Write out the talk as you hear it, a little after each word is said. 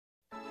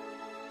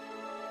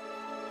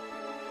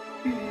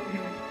Still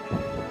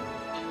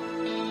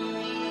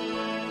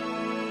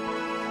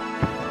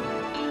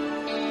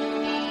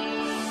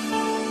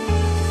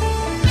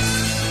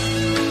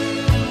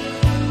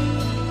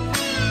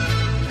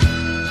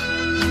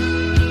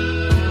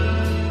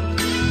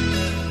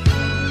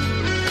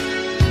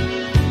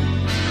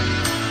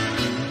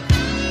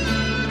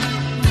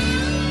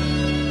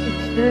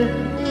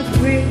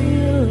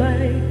feel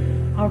like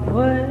our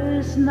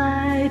first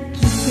night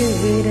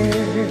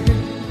together.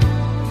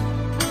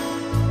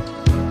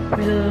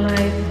 Feel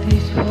like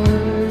this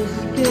first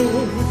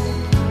kiss,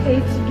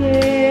 it's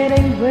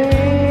getting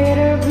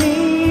better,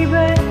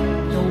 baby.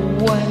 No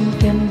one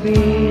can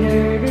beat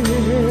her.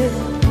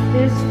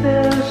 It's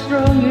still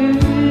strong,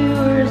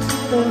 you're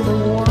still the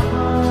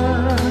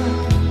one.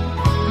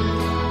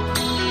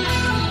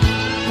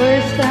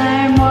 First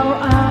time our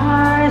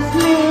eyes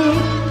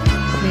meet,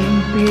 same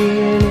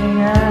feeling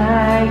I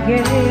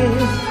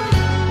guess,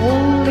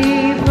 only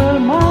feel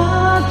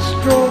much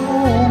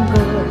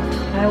stronger.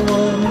 I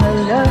wanna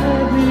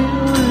love you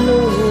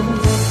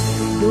longer.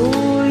 Do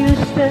you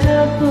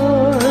still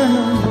burn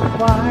on the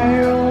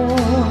fire on?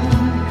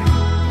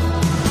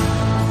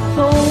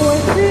 So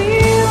I'm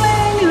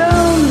feeling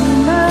lonely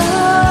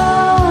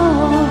now.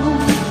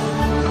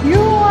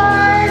 You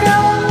are the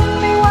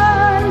only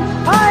one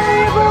I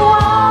ever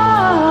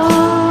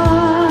want.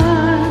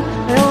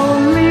 I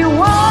only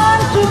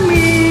want to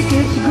make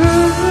it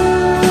good.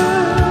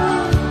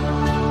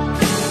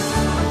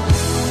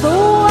 So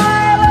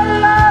I will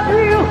love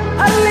you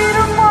a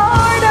little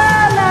more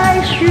than I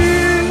should.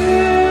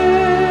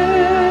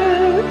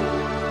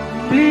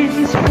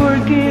 Please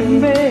forgive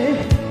me,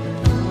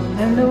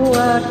 I know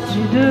what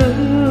you do.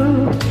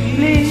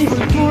 Please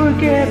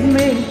forgive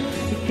me,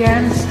 I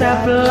can't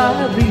stop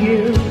loving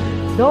you.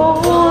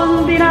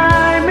 Don't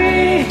deny me,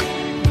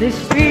 this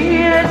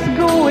pain is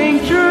going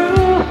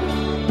through.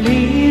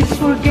 Please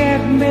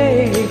forgive me,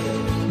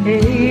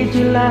 need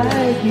you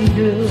like you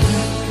do.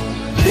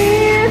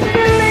 Please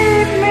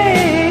believe me,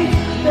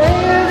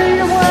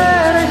 every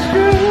word is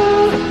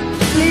true.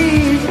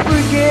 Please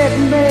forgive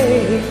me,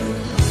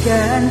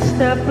 can't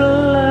stop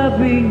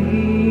loving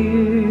you.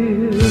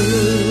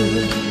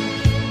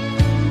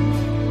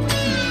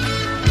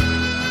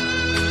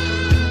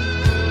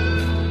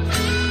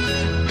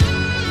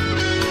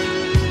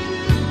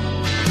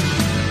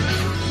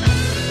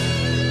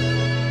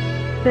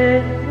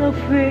 Still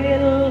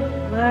feel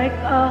like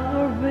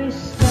our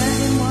best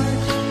time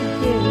was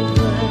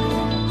together.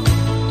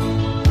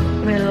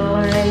 Feel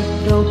like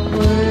the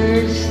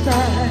first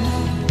time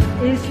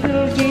is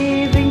still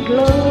getting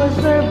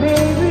closer,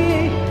 baby.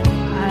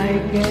 I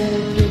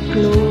get you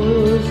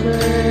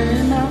closer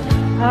now.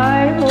 I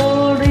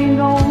holding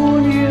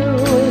on you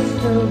is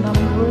still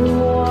number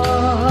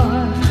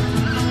one.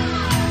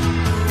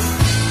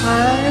 I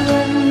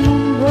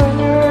remember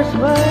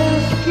my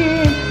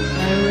skin,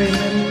 I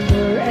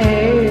remember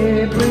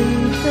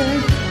everything.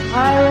 I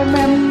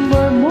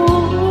remember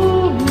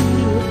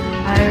moving,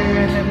 I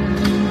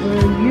remember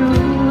you,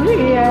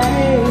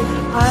 yeah.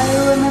 I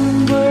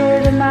remember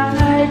the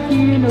night,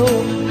 you know,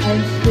 I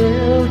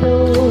still do.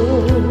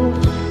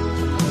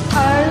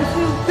 I'm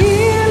still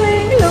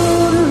feeling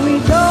lonely,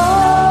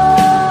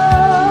 though.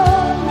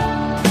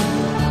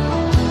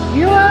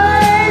 You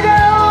are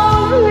the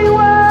only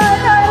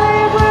one I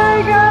ever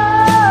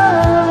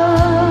got.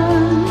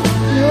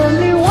 The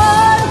only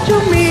one to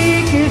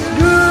make it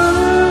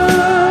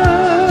good.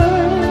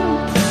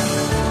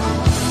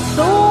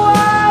 So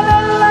I'll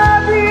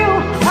love you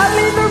a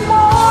little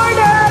more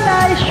than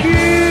I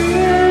should.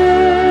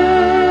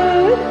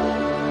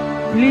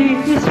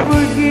 Please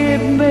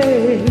forgive me,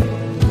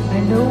 I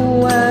know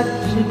what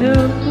to do.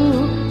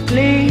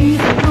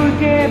 Please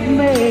forgive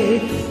me,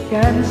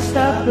 can't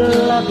stop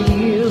loving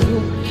you.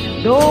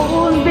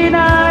 Don't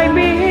deny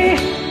me,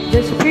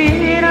 this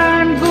pain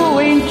I'm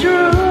going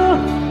through.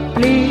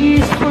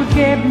 Please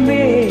forgive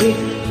me,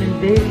 and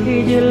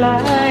did you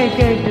like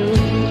I do.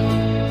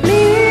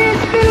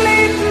 Please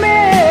believe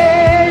me,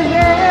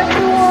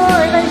 every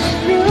word is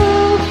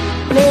true.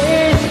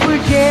 Please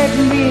forgive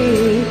me,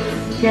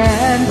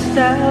 can't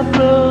stop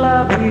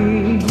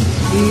loving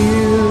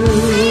you.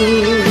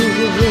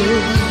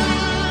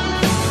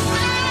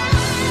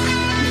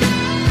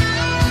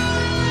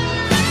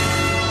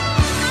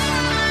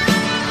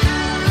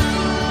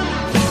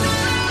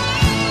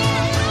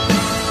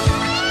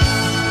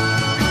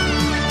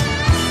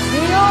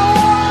 The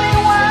only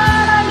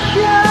one I'm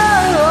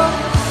sure of,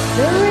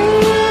 that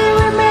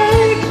really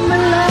makes me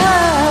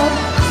laugh.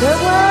 The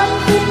one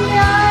thing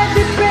I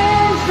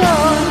depend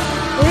on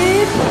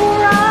is for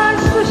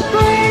us to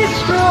stay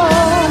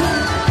strong.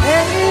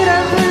 And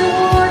every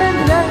word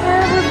and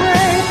every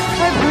breath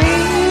I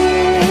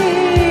breathe,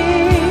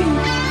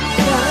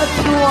 that's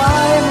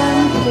why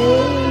I'm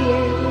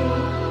saying,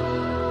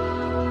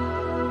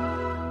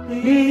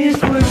 please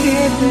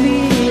forgive me.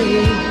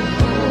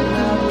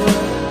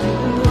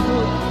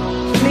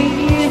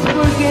 Please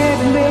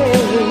forgive me,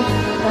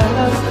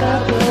 I'll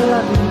stop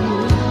loving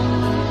you.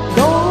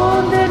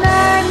 Don't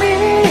deny me,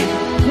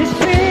 this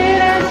pain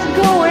is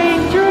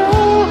going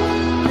through.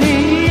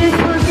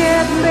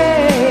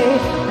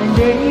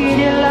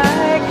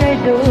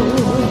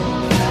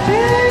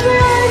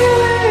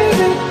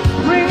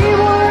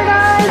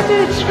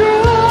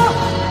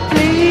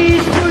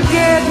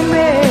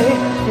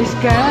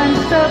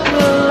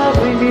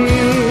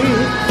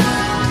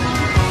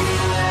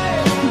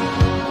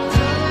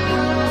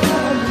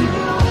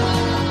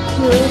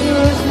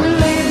 Just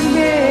believe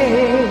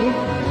me,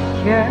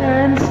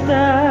 can't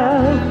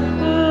stop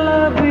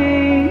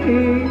loving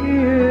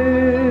you.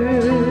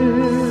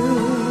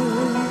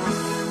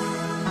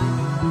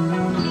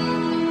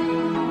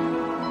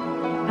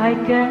 I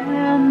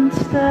can't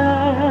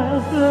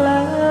stop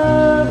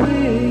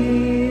loving you.